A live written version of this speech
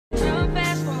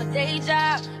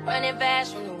running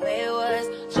fast from the way it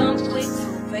was. Jump quick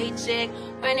to a paycheck,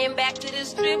 running back to the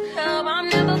strip club. I'm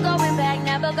never going back,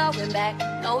 never going back.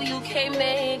 No, you can't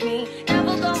make me.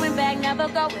 Never going back, never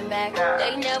going back.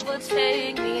 They never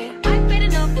take me. I've been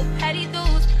enough of petty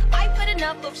dudes. I've had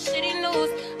enough of shitty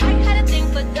news. I had a thing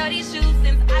for dirty shoes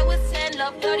since I was 10.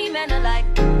 Love dirty men alike.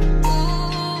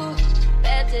 Ooh,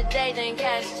 better day than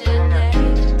yesterday.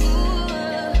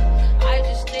 Ooh, I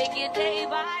just take it day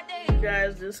by day.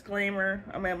 Guys, disclaimer,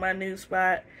 I'm at my new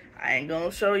spot. I ain't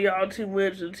gonna show y'all too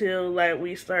much until like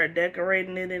we start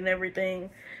decorating it and everything.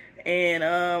 And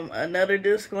another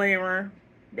disclaimer,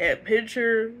 that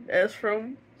picture that's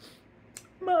from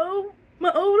my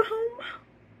old home.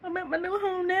 I'm at my new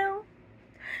home now.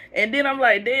 And then I'm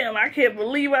like, damn, I can't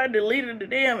believe I deleted the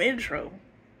damn intro.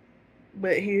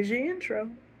 But here's your intro.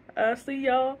 I'll see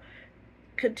y'all.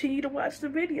 Continue to watch the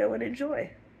video and enjoy.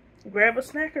 Grab a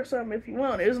snack or something if you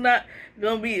want. It's not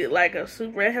gonna be like a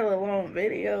super hella long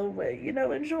video, but you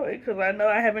know, enjoy, because I know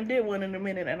I haven't did one in a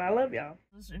minute and I love y'all.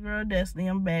 It's your girl Destiny.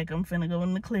 I'm back. I'm finna go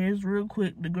in the Claire's real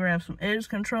quick to grab some edge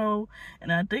control,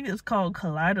 and I think it's called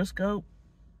Kaleidoscope.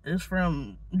 It's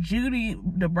from Judy,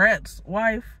 the Brat's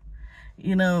wife.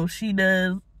 You know, she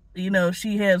does, you know,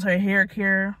 she has her hair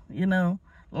care, you know,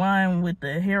 line with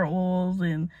the hair oils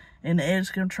and the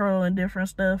edge control and different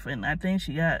stuff. And I think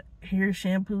she got hair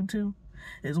shampoo too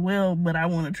as well, but I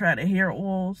want to try the hair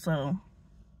oil, so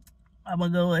I'm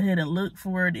gonna go ahead and look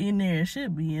for it in there. It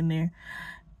should be in there,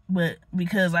 but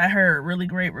because I heard really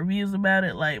great reviews about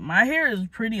it, like my hair is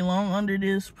pretty long under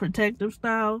this protective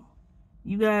style,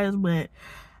 you guys, but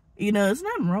you know, it's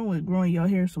nothing wrong with growing your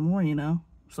hair some more, you know,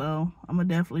 so I'm gonna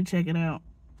definitely check it out.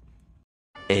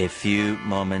 A few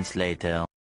moments later.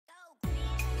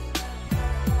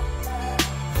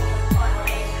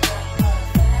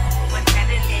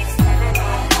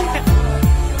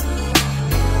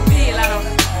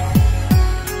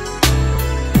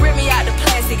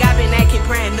 I've been acting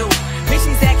brand new.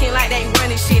 Missions acting like they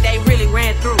running shit they really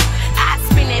ran through. I'd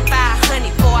spend that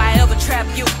 500 before I ever trap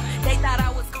you. They thought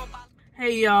I was gonna.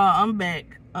 Hey y'all, I'm back.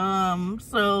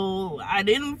 So I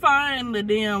didn't find the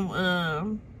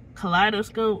damn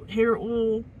Kaleidoscope hair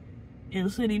oil in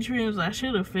City Trends. I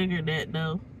should have figured that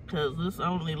though, because it's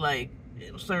only like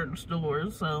in certain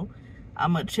stores. So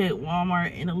I'm gonna check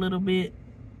Walmart in a little bit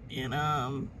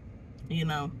and you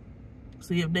know,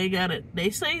 see if they got it.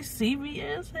 They say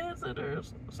CVS has it or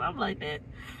something like that.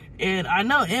 And I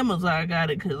know Amazon got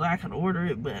it because I can order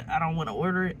it, but I don't want to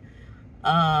order it.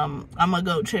 I'm going to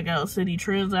go check out City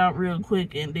Trends out real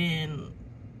quick and then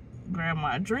grab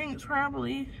my drinks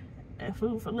probably at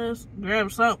Food for Less.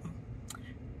 Grab something.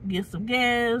 Get some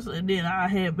gas. And then I'll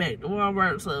head back to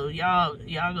Walmart. So y'all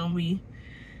going to be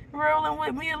rolling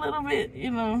with me a little bit,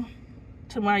 you know,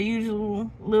 to my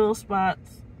usual little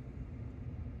spots.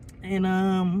 And,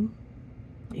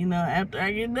 you know, after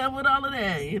I get done with all of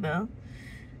that, you know,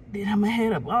 then I'm gonna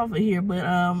head up off of here. But,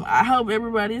 I hope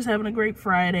everybody's having a great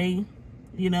Friday,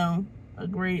 you know, a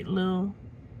great little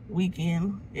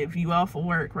weekend. If you off of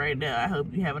work right now, I hope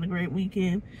you're having a great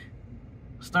weekend,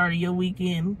 start of your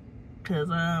weekend, because,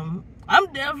 I'm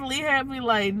definitely happy.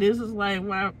 Like, this is like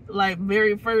my, like,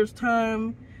 very first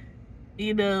time,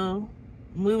 you know,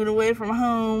 moving away from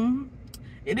home,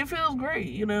 and it feels great,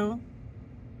 you know.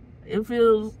 It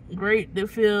feels great to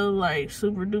feel like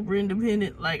super duper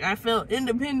independent. Like I felt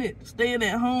independent staying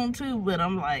at home too, but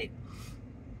I'm like,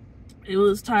 it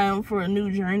was time for a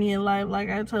new journey in life. Like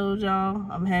I told y'all,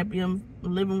 I'm happy I'm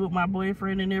living with my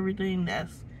boyfriend and everything.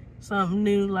 That's something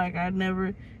new. Like I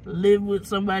never lived with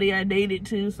somebody I dated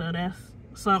too, so that's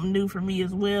something new for me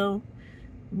as well.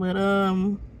 But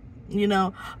you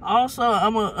know, also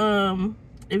I'm a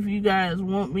if you guys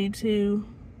want me to,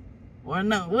 or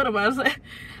no, what am I saying?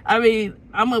 I mean,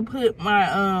 I'm gonna put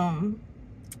my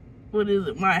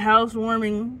my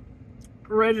housewarming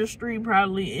registry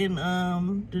probably in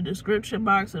the description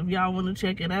box if y'all want to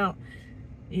check it out,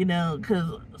 you know,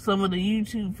 because some of the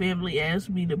YouTube family asked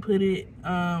me to put it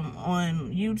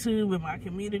on YouTube in my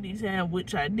community tab,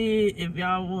 which I did. If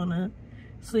y'all want to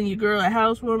send your girl a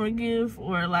housewarming gift,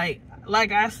 or like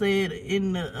I said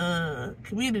in the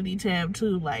community tab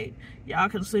too, like y'all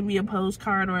can send me a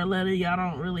postcard or a letter. Y'all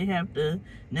don't really have to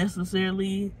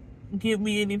necessarily give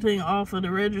me anything off of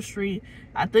the registry.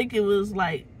 I think it was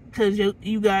like because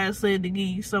you guys said to give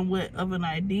you somewhat of an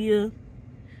idea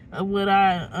of what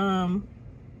I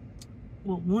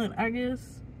would want, I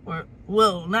guess, or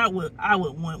well, not what I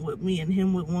would want, what me and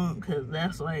him would want, because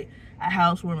that's like a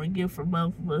housewarming gift for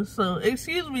both of us. So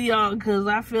excuse me y'all, because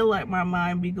I feel like my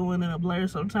mind be going in a blur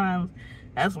sometimes.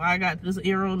 That's why I got this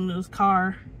ear on this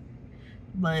car,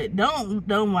 but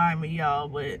don't mind me y'all.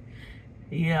 But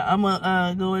Yeah, I'm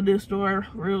gonna go in this store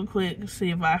real quick,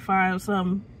 see if I find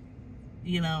something.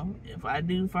 You know, if I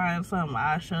do find something,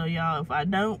 I'll show y'all. If I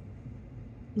don't,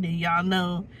 then y'all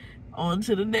know, on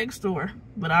to the next store.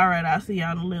 But alright, I'll see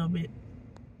y'all in a little bit.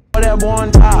 That boy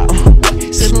on top,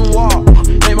 sip and walk,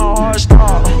 make my heart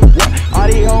stop. All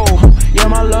these hoes, yeah,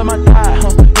 my love, my thigh. Yo,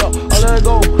 I let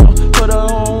go, put her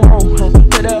on roll,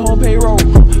 put that whole payroll,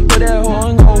 put that hoe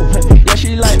on go. Yeah,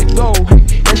 she like to go,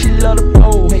 yeah, she love to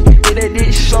blow. Get that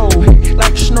dick slow,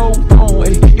 like snow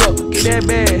cone. Yo, get that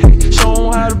bag,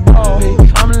 show 'em how to ball.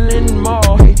 I'm in the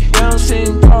mall, yeah, I'm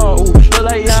sitting tall. Look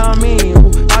like y'all mean,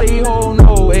 all these hoes know,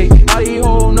 all these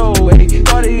hoes know,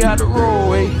 all they got the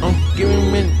roll, give me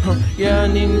a minute, yeah, I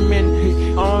need a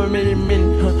minute, I'm in a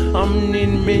minute, I'm in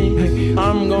a minute,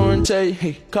 I'm gonna tell you,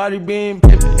 hey, Cardi B and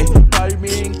Pippin, Cardi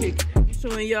B and Kick.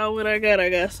 Showing y'all what I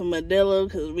got some Modelo,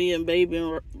 because me and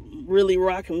baby really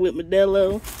rocking with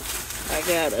Modelo. I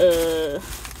got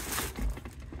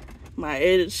my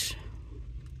Edge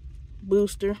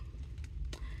booster.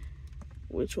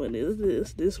 Which one is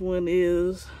this? This one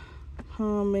is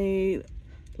homemade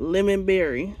lemon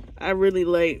berry. I really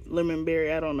like lemon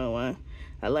berry. I don't know why.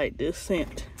 I like this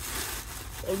scent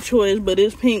of choice, but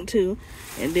it's pink too.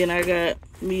 And then I got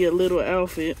me a little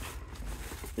outfit.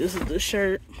 This is the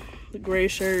shirt, the gray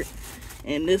shirt,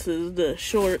 and this is the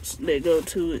shorts that go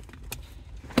to it,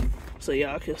 so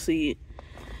y'all can see it.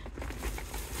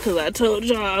 Cause I told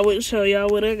y'all I would show y'all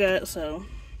what I got, so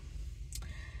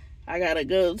I gotta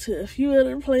go to a few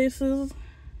other places.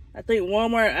 I think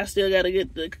Walmart, I still gotta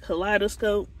get the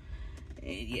kaleidoscope.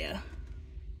 And yeah,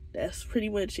 that's pretty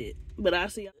much it. But I'll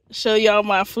show y'all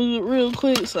my food real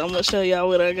quick. So I'm gonna show y'all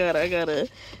what I got. I got a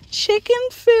chicken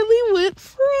Philly with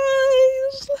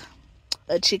fries.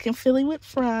 A chicken Philly with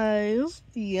fries.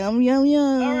 Yum, yum,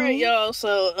 yum. Alright, y'all.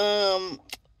 So,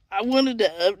 I wanted to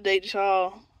update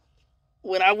y'all.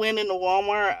 When I went into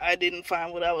Walmart, I didn't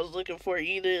find what I was looking for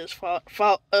either.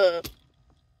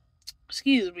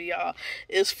 Excuse me, y'all.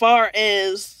 As far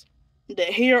as the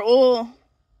hair oil,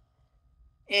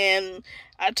 and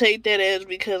I take that as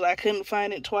because I couldn't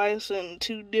find it twice in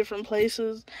 2 different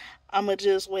places. I'ma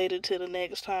just wait until the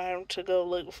next time to go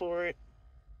look for it.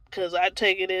 Because I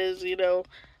take it as, you know,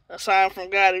 a sign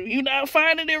from God. If you're not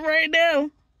finding it right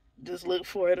now, just look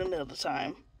for it another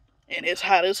time. And it's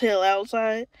hot as hell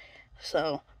outside.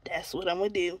 So, that's what I'm gonna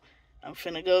do. I'm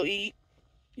finna go eat,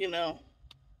 you know.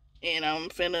 And I'm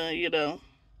finna, you know,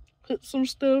 put some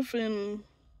stuff in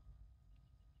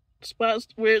spots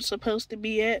where it's supposed to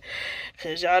be at,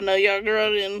 because y'all know y'all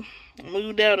girl done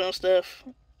moved out on stuff,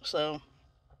 so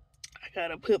I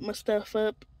gotta put my stuff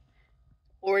up,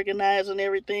 organize and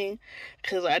everything,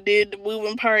 because I did the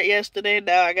moving part yesterday.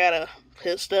 Now I gotta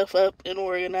put stuff up and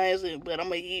organize it, but I'm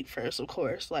gonna eat first, of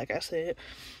course. Like I said,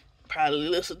 probably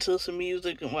listen to some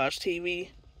music and watch TV,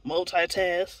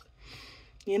 multitask,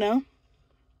 you know,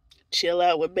 chill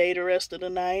out with Bae the rest of the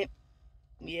night.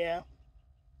 Yeah,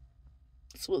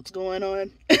 that's what's going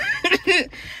on.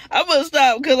 I'm gonna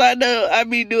stop because I know I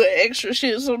be doing extra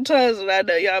shit sometimes, and I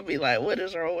know y'all be like, what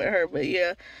is wrong with her? But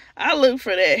yeah, I look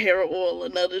for that hair oil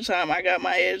another time. I got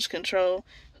my edge control.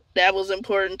 That was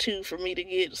important too for me to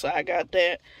get, so I got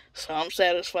that. So I'm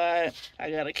satisfied. I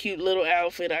got a cute little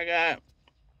outfit. I got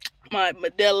my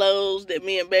Modelo's that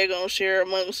me and Bae gonna share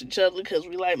amongst each other because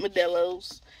we like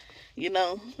Modelo's. You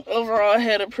know, overall I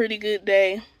had a pretty good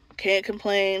day. Can't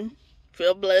complain.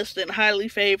 Feel blessed and highly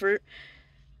favored.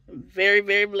 Very,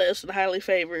 very blessed and highly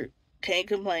favored. Can't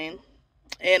complain.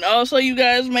 And also, you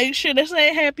guys, make sure to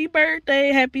say happy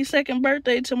birthday, happy 2nd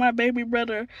birthday to my baby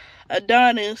brother,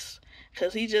 Adonis,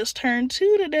 because he just turned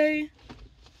 2 today.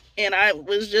 And I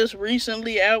was just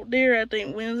recently out there, I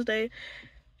think Wednesday,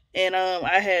 and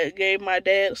I had gave my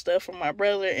dad stuff for my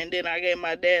brother, and then I gave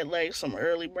my dad, like, some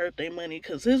early birthday money,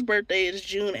 because his birthday is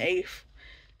June 8th.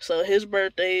 So his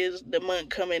birthday is the month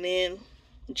coming in,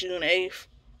 June 8th.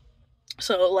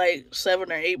 So, like,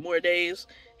 7 or 8 more days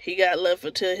he got left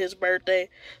until his birthday.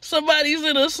 Somebody's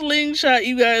in a slingshot,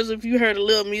 you guys. If you heard a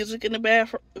little music in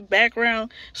the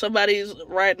background, somebody's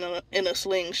riding in a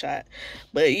slingshot.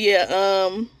 But, yeah,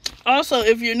 also,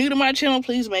 if you're new to my channel,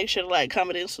 please make sure to like,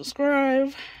 comment, and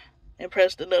subscribe. And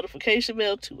press the notification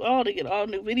bell to get all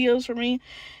new videos from me.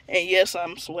 And yes,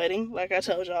 I'm sweating. Like I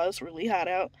told y'all, it's really hot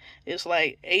out. It's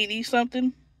like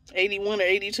 80-something. 81 or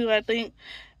 82, I think.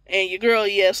 And your girl,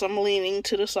 yes, I'm leaning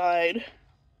to the side.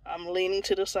 I'm leaning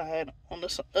to the side on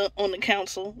the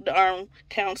council, the arm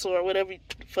council, or whatever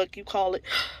the fuck you call it.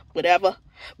 Whatever.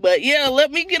 But yeah, let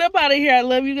me get up out of here. I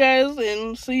love you guys,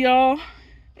 and see y'all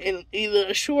in either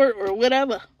a short or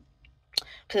whatever.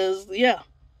 Because, yeah,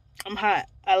 I'm hot.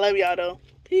 I love y'all, though.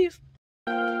 Peace.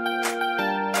 What?